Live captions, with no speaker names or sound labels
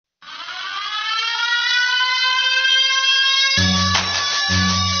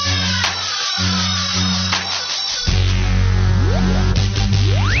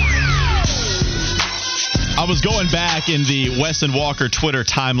back in the Wes and Walker Twitter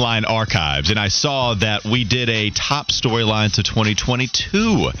timeline archives, and I saw that we did a top storylines of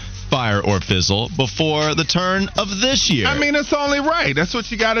 2022 Fire or Fizzle before the turn of this year. I mean, it's only right. That's what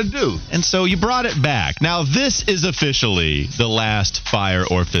you got to do. And so you brought it back. Now, this is officially the last Fire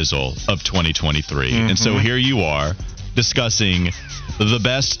or Fizzle of 2023. And so here you are discussing the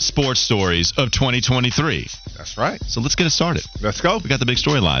best sports stories of 2023. That's right. So let's get it started. Let's go. We got the big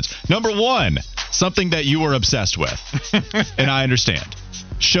storylines. Number one, something that you were obsessed with, and I understand.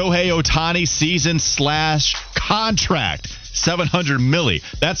 Shohei Ohtani season/contract, $700 million.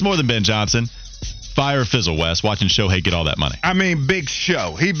 That's more than Ben Johnson. Fire or Fizzle, Wes, watching Shohei get all that money. I mean, big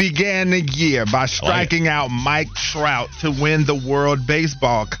show. He began the year by striking out Mike Trout to win the World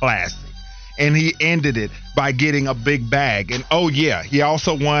Baseball Classic. And he ended it by getting a big bag. And, oh, yeah, he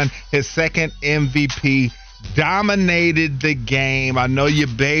also won his second MVP, dominated the game. I know you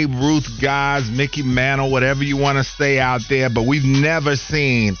Babe Ruth guys, Mickey Mantle, whatever you want to say out there, but we've never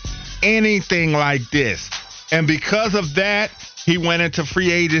seen anything like this. And because of that, he went into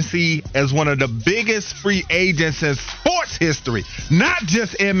free agency as one of the biggest free agents in sports history, not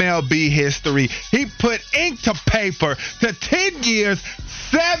just MLB history. He put ink to paper to 10 years,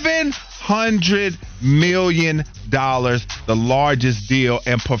 $700 million, the largest deal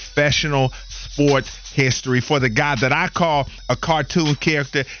in professional sports history for the guy that I call a cartoon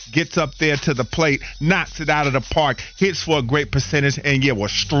character, gets up there to the plate, knocks it out of the park, hits for a great percentage, and will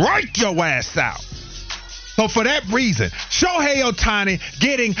strike your ass out. So for that reason, Shohei Ohtani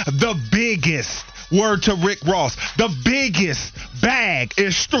getting the biggest, word to Rick Ross, the biggest bag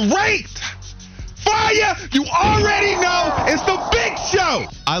is straight fire. You already know it's the big show.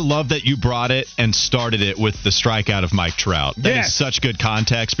 I love that you brought it and started it with the strikeout of Mike Trout. That is such good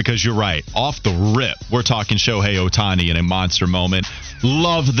context because you're right. Off the rip, we're talking Shohei Ohtani in a monster moment.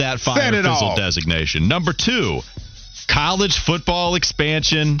 Love that Fire or Fizzle designation. Number two, college football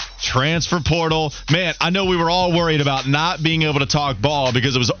expansion, transfer portal. Man, I know we were all worried about not being able to talk ball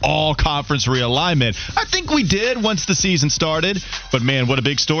because it was all conference realignment. I think we did once the season started. But, man, what a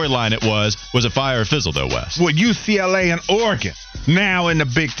big storyline it was. Was it Fire or Fizzle, though, Wes? Well, UCLA and Oregon now in the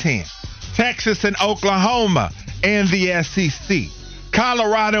Big Ten. Texas and Oklahoma in the SEC.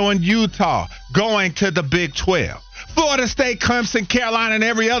 Colorado and Utah going to the Big 12. Florida State, Clemson, Carolina, and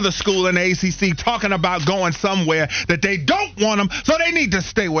every other school in the ACC talking about going somewhere that they don't want them, so they need to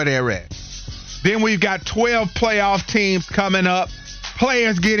stay where they're at. Then we've got 12 playoff teams coming up,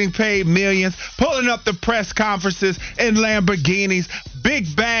 players getting paid millions, pulling up the press conferences in Lamborghinis,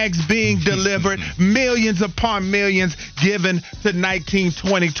 big bags being delivered, millions upon millions given to 19,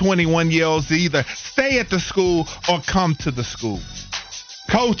 20, 21-year-olds to either stay at the school or come to the school.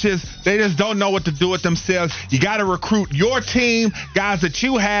 Coaches, they just don't know what to do with themselves. You got to recruit your team, guys that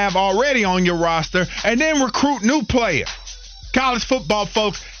you have already on your roster, and then recruit new players. College football,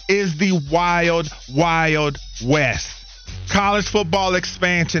 folks, is the wild, wild west. College football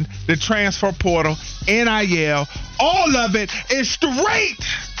expansion, the transfer portal, NIL, all of it is straight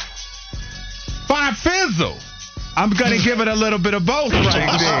by Fizzle. I'm going to give it a little bit of both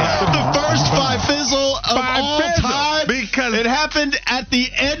right there. The first Five Fizzle of all time. Because it happened at the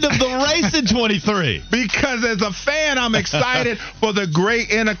end of the race in 23. Because as a fan, I'm excited for the great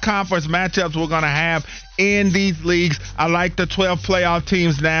interconference matchups we're going to have in these leagues. I like the 12 playoff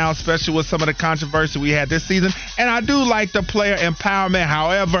teams now, especially with some of the controversy we had this season. And I do like the player empowerment.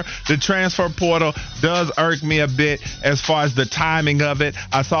 However, the transfer portal does irk me a bit as far as the timing of it.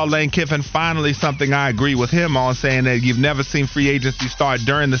 I saw Lane Kiffin finally something I agree with him on, saying that you've never seen free agency start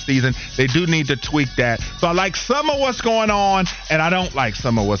during the season. They do need to tweak that. So I like some of what's going on, and I don't like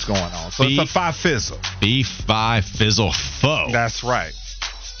some of what's going on. So it's a Five Fizzle. B5 Fizzle foe. That's right.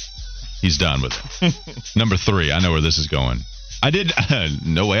 He's done with it. Number three, I know where this is going.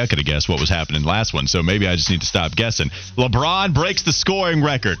 No way I could have guessed what was happening last one, so maybe I just need to stop guessing. LeBron breaks the scoring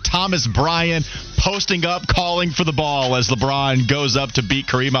record. Thomas Bryant posting up, calling for the ball as LeBron goes up to beat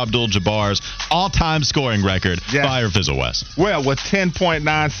Kareem Abdul-Jabbar's all-time scoring record. Yes. Fire or Fizzle, Wes? Well, with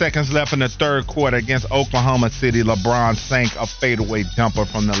 10.9 seconds left in the third quarter against Oklahoma City, LeBron sank a fadeaway jumper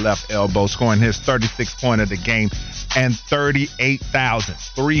from the left elbow, scoring his 36th point of the game. And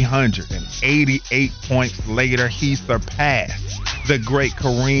 38,388 points later, he surpassed the great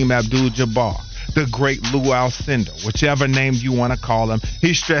Kareem Abdul-Jabbar, the great Lou Alcindor, whichever name you want to call him.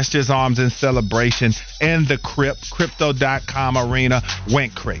 He stretched his arms in celebration in the Crypto.com arena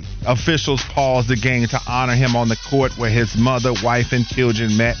went crazy. Officials paused the game to honor him on the court where his mother, wife, and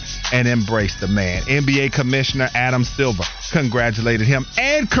children met and embraced the man. NBA Commissioner Adam Silver congratulated him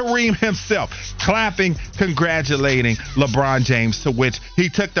and Kareem himself, clapping, congratulating LeBron James, to which he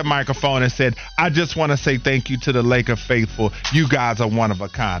took the microphone and said, "I just want to say thank you to the Laker faithful. You guys are one of a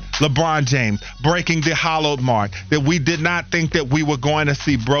kind." LeBron James breaking the hollowed mark that we did not think that we were going to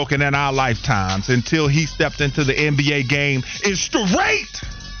see broken in our lifetimes until he stepped into the NBA game is straight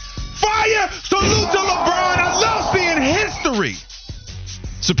fire. Salute to LeBron. I love seeing history.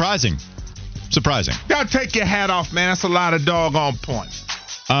 Surprising. Gotta take your hat off, man. That's a lot of doggone points.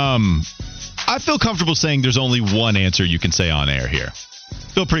 I feel comfortable saying there's only one answer you can say on air here.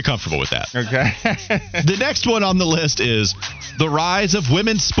 Feel pretty comfortable with that. Okay. The next one on the list is the rise of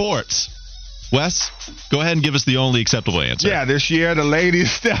women's sports. Wes, go ahead and give us the only acceptable answer. Yeah, this year the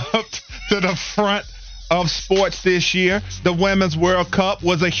ladies stepped to the front of sports this year. The Women's World Cup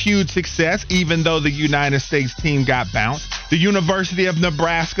was a huge success, even though the United States team got bounced. The University of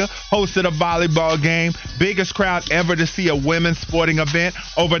Nebraska hosted a volleyball game. Biggest crowd ever to see a women's sporting event.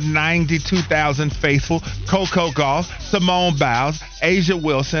 Over 92,000 faithful. Coco Gauff, Simone Biles, Asia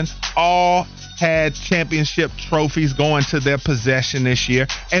Wilson, all had championship trophies going to their possession this year.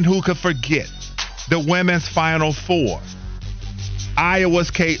 And who could forget the women's Final Four?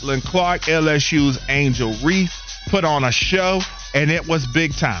 Iowa's Caitlin Clark, LSU's Angel Reese put on a show, and it was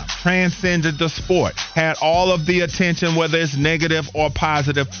big time. Transcended the sport, had all of the attention, whether it's negative or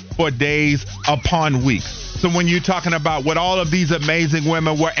positive, for days upon weeks. So when you're talking about what all of these amazing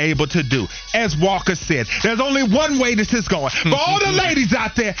women were able to do, as Walker said, there's only one way this is going. For all the ladies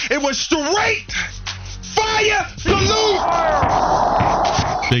out there, it was straight fire. Salute.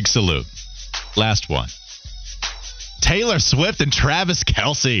 Big salute. Last one. Taylor Swift and Travis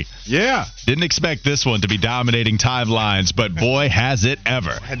Kelce. Yeah. Didn't expect this one to be dominating timelines, but boy, has it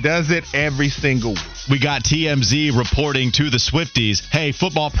ever. Does it every single week. We got TMZ reporting to the Swifties, hey,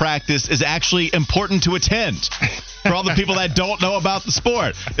 football practice is actually important to attend. For all the people that don't know about the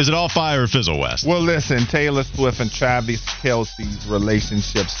sport, is it all fire or fizzle, West? Well, listen, Taylor Swift and Travis Kelce's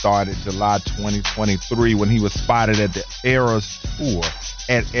relationship started July 2023 when he was spotted at the Eras Tour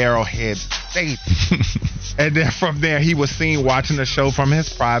at Arrowhead Stadium. And then from there, he was seen watching the show from his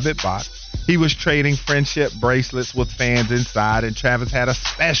private box. He was trading friendship bracelets with fans inside, and Travis had a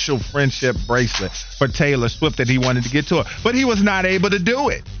special friendship bracelet for Taylor Swift that he wanted to get to her. But he was not able to do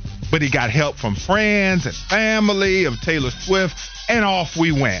it. But he got help from friends and family of Taylor Swift, and off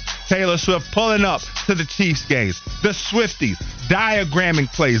we went. Taylor Swift pulling up to the Chiefs games. The Swifties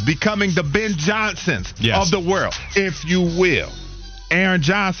diagramming plays, becoming the Ben Johnsons of the world, if you will. Aaron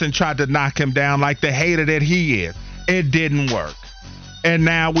Johnson tried to knock him down like the hater that he is. It didn't work. And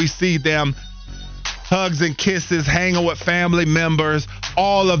now we see them hugs and kisses, hanging with family members,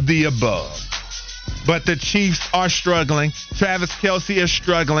 all of the above. But the Chiefs are struggling. Travis Kelce is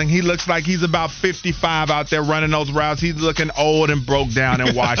struggling. He looks like he's about 55 out there running those routes. He's looking old and broke down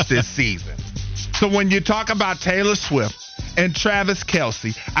and washed this season. So when you talk about Taylor Swift and Travis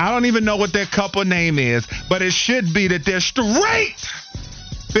Kelce, I don't even know what their couple name is, but it should be that they're straight.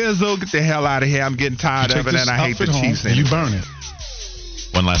 Fizzle, get the hell out of here. I'm getting tired of it, and I hate the Chiefs. You burn it.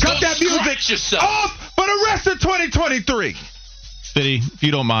 One last Cut that music off for the rest of 2023. Fitty, if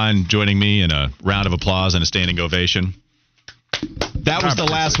you don't mind joining me in a round of applause and a standing ovation. That was the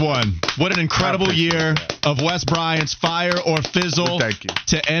last one. What an incredible year of Wes Bryant's Fire or Fizzle. Thank you.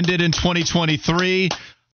 To end it in 2023.